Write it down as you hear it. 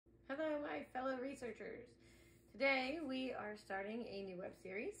Hello, my fellow researchers. Today we are starting a new web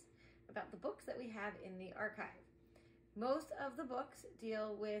series about the books that we have in the archive. Most of the books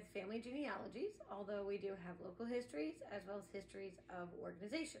deal with family genealogies, although we do have local histories as well as histories of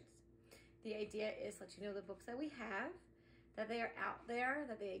organizations. The idea is to let you know the books that we have, that they are out there,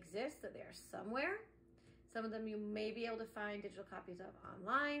 that they exist, that they are somewhere. Some of them you may be able to find digital copies of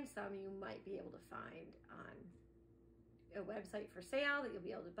online. Some you might be able to find on a website for sale that you'll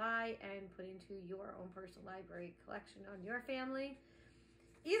be able to buy and put into your own personal library collection on your family.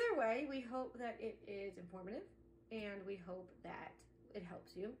 Either way, we hope that it is informative and we hope that it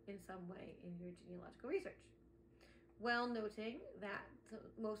helps you in some way in your genealogical research. Well, noting that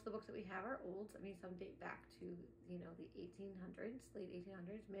most of the books that we have are old. I mean, some date back to, the 1800s, late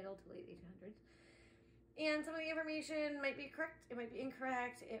 1800s, middle to late 1800s. And some of the information might be correct, it might be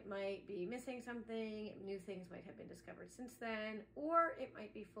incorrect, it might be missing something, new things might have been discovered since then, or it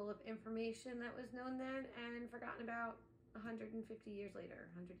might be full of information that was known then and forgotten about 150 years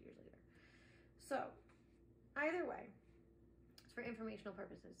later, 100 years later. So, either way, it's for informational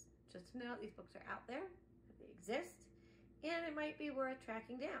purposes. Just to know these books are out there, that they exist, and it might be worth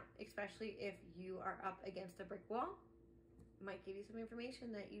tracking down, especially if you are up against a brick wall. Might give you some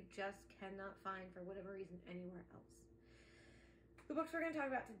information that you just cannot find for whatever reason anywhere else. The books we're going to talk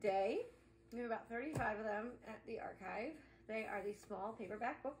about today, we have about 35 of them at the archive. They are these small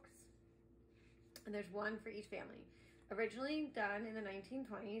paperback books, and there's one for each family. Originally done in the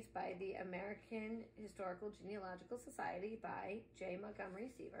 1920s by the American Historical Genealogical Society by J.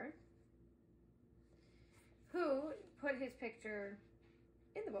 Montgomery Seaver, who put his picture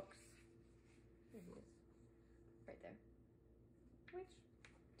in the books. There he is, right there. Which,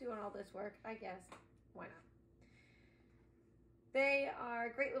 doing all this work, I guess, why not? They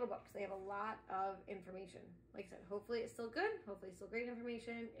are great little books. They have a lot of information. Like I said, hopefully it's still good. Hopefully it's still great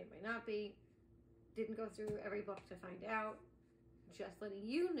information. It might not be. Didn't go through every book to find out. Just letting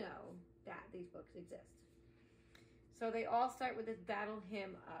you know that these books exist. So they all start with this battle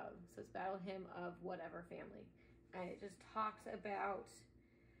hymn of. So it's battle hymn of whatever family. And it just talks about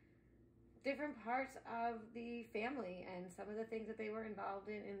different parts of the family and some of the things that they were involved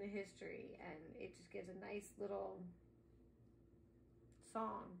in the history, and it just gives a nice little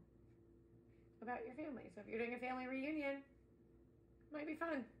song about your family. So if you're doing a family reunion, it might be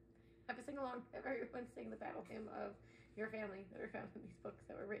fun. Have a sing-along, have everyone sing the battle hymn of your family that are found in these books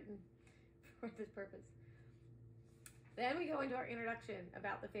that were written for this purpose. Then we go into our introduction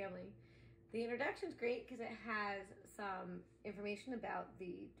about the family. The introduction is great because it has some information about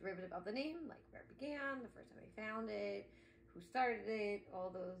the derivative of the name, like where it began, the first time they found it, who started it,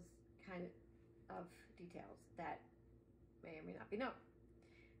 all those kind of details that may or may not be known.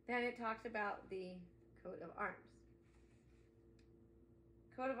 Then it talks about the coat of arms.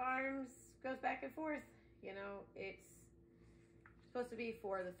 Coat of arms goes back and forth. It's supposed to be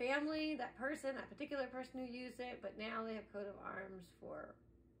for the family, that person, that particular person who used it, but now they have coat of arms for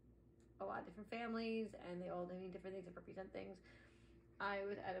a lot of different families, and they mean different things that represent things. I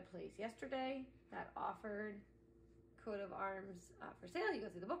was at a place yesterday that offered coat of arms for sale. You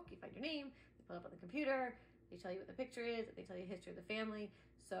go through the book, you find your name, they pull it up on the computer, they tell you what the picture is, they tell you the history of the family.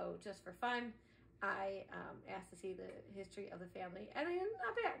 So just for fun, I asked to see the history of the family, and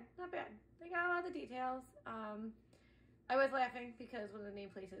not bad. They got a lot of the details. I was laughing because one of the name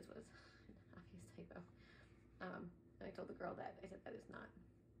places was an obvious typo. And I told the girl that, I said, that is not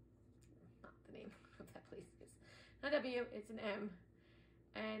the name of that place. It's not W, it's an M.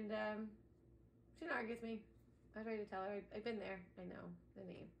 And she didn't argue with me. I was ready to tell her I've been there. I know the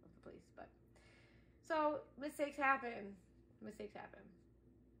name of the place, but so mistakes happen. Misprints happen.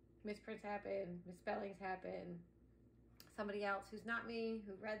 Misspellings happen. Somebody else who's not me,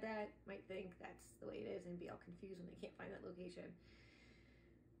 who read that, might think that's the way it is and be all confused when they can't find that location.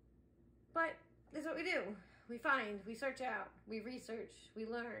 But this is what we do. We find, we search out, we research, we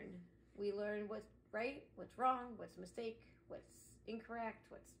learn. We learn what's right, what's wrong, what's a mistake, what's incorrect,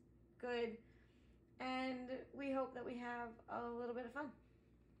 what's good. And we hope that we have a little bit of fun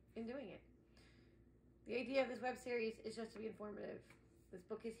in doing it. The idea of this web series is just to be informative. This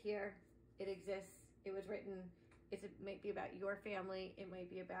book is here. It exists. It was written. It might be about your family. It might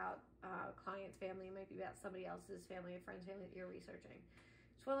be about a client's family. It might be about somebody else's family, a friend's family that you're researching.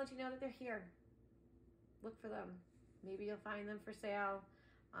 Just want to let you know that they're here. Look for them. Maybe you'll find them for sale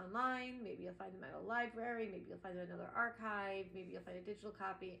online. Maybe you'll find them at a library. Maybe you'll find them in another archive. Maybe you'll find a digital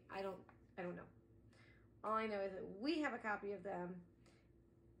copy. I don't know. All I know is that we have a copy of them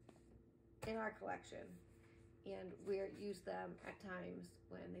in our collection, and we use them at times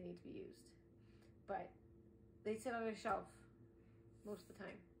when they need to be used. But they sit on a shelf most of the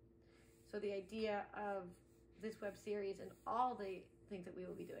time. So the idea of this web series and all the things that we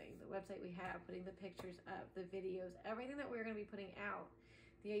will be doing, the website we have, putting the pictures up, the videos, everything that we're going to be putting out,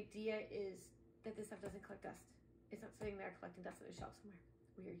 the idea is that this stuff doesn't collect dust. It's not sitting there collecting dust on a shelf somewhere.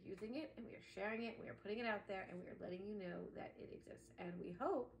 We are using it and we are sharing it. We are putting it out there and we are letting you know that it exists. And we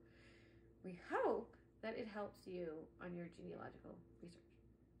hope that it helps you on your genealogical research.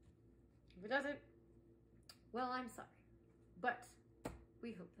 If it doesn't, well, I'm sorry, but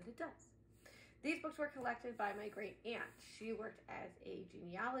we hope that it does. These books were collected by my great aunt. She worked as a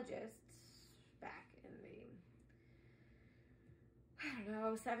genealogist back in the, I don't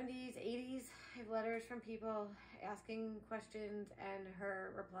know, 70s, 80s. I have letters from people asking questions and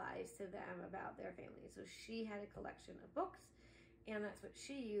her replies to them about their families. So she had a collection of books, and that's what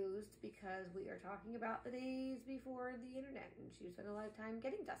she used because we are talking about the days before the internet, and she spent a lot of time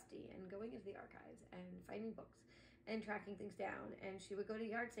getting dusty and going into the archives and finding books and tracking things down. And she would go to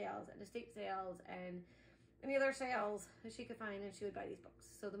yard sales and estate sales and any other sales that she could find, and she would buy these books.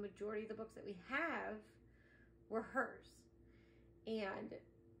 So the majority of the books that we have were hers, and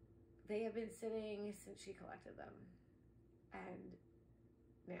they have been sitting since she collected them. And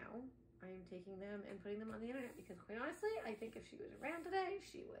now I am taking them and putting them on the internet because, quite honestly, I think if she was around today,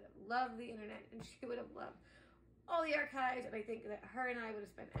 she would have loved the internet and she would have loved all the archives. And I think that her and I would have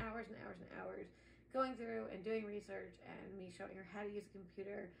spent hours and hours and hours going through and doing research and me showing her how to use a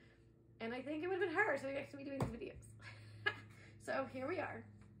computer. And I think it would have been her sitting next to me doing these videos. So here we are,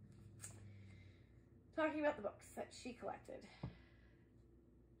 talking about the books that she collected,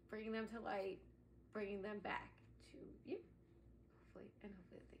 bringing them to light, bringing them back to you, hopefully that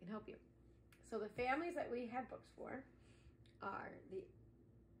they can help you. So the families that we have books for are the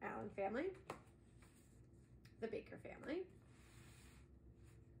Allen family, the Baker family,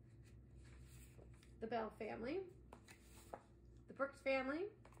 the Bell family, the Brooks family,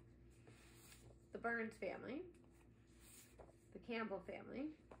 the Burns family, the Campbell family,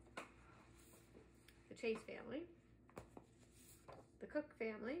 the Chase family, the Cook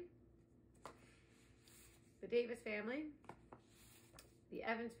family, the Davis family, the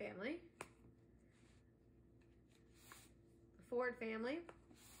Evans family, the Ford family,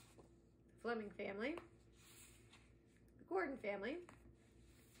 the Fleming family, the Gordon family,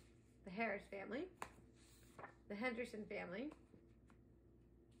 the Harris family, the Henderson family,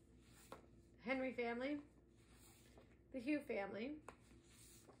 the Henry family, the Hugh family,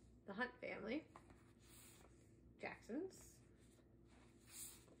 the Hunt family, Jacksons,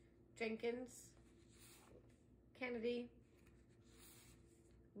 Jenkins, Kennedy,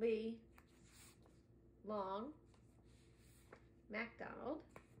 Lee, Long, MacDonald,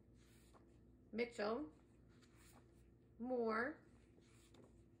 Mitchell, Moore,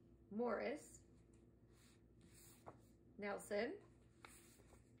 Morris, Nelson,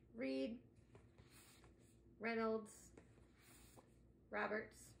 Reed, Reynolds,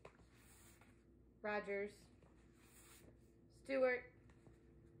 Roberts, Rogers, Stewart,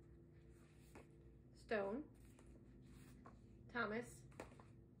 Stone, Thomas,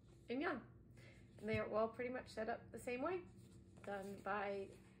 and Young. And they are all pretty much set up the same way. Done by,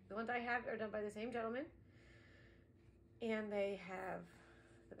 the ones I have are done by the same gentleman. And they have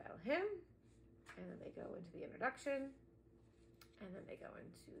the battle hymn, and then they go into the introduction, and then they go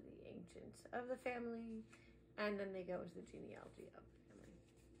into the ancients of the family, and then they go into the genealogy of the family.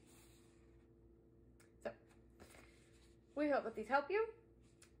 So, we hope that these help you.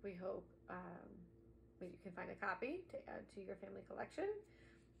 We hope that you can find a copy to add to your family collection.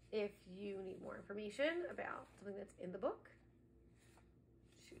 If you need more information about something that's in the book,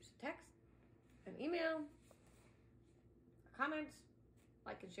 shoot us a text, an email, a comment,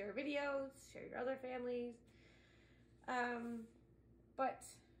 like and share videos, share your other families. But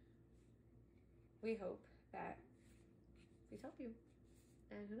we hope that these help you.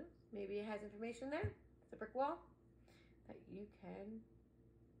 And who knows, maybe it has information there, it's a brick wall that you can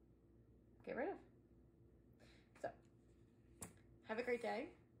get rid of. So, have a great day.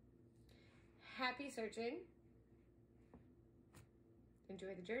 Happy searching.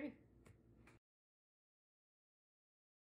 Enjoy the journey.